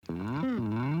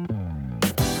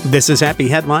This is Happy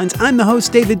Headlines. I'm the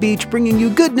host, David Beach, bringing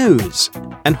you good news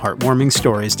and heartwarming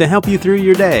stories to help you through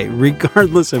your day,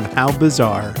 regardless of how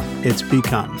bizarre it's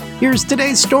become. Here's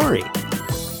today's story.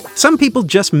 Some people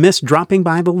just miss dropping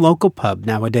by the local pub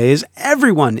nowadays.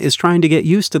 Everyone is trying to get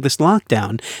used to this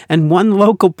lockdown, and one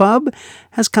local pub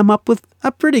has come up with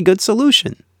a pretty good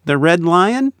solution. The Red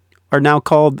Lion, or now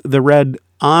called the Red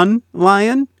On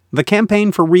Lion, the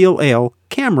campaign for Real Ale,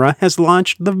 Camera, has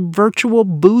launched the Virtual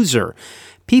Boozer.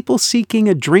 People seeking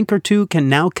a drink or two can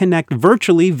now connect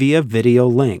virtually via video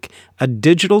link, a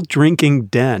digital drinking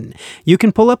den. You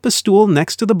can pull up a stool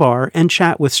next to the bar and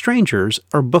chat with strangers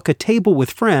or book a table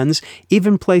with friends,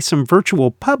 even play some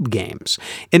virtual pub games.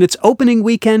 In its opening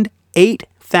weekend,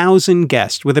 8,000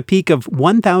 guests with a peak of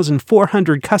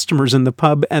 1,400 customers in the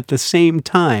pub at the same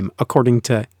time, according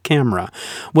to Camera.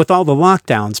 With all the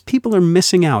lockdowns, people are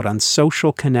missing out on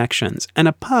social connections, and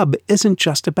a pub isn't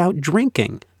just about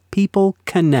drinking. People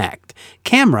connect.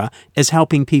 Camera is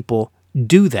helping people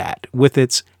do that with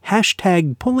its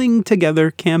hashtag Pulling Together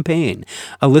campaign,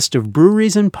 a list of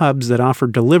breweries and pubs that offer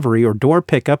delivery or door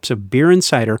pickups of beer and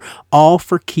cider, all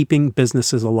for keeping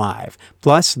businesses alive,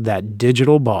 plus that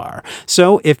digital bar.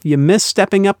 So if you miss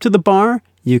stepping up to the bar,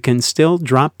 you can still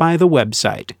drop by the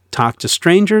website, talk to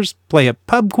strangers, play a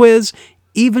pub quiz,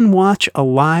 even watch a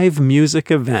live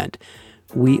music event.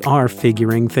 We are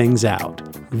figuring things out.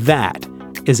 That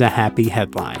is a happy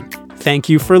headline. Thank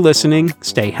you for listening.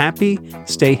 Stay happy,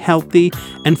 stay healthy,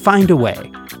 and find a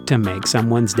way to make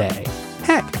someone's day.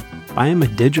 Heck, buy them a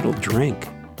digital drink.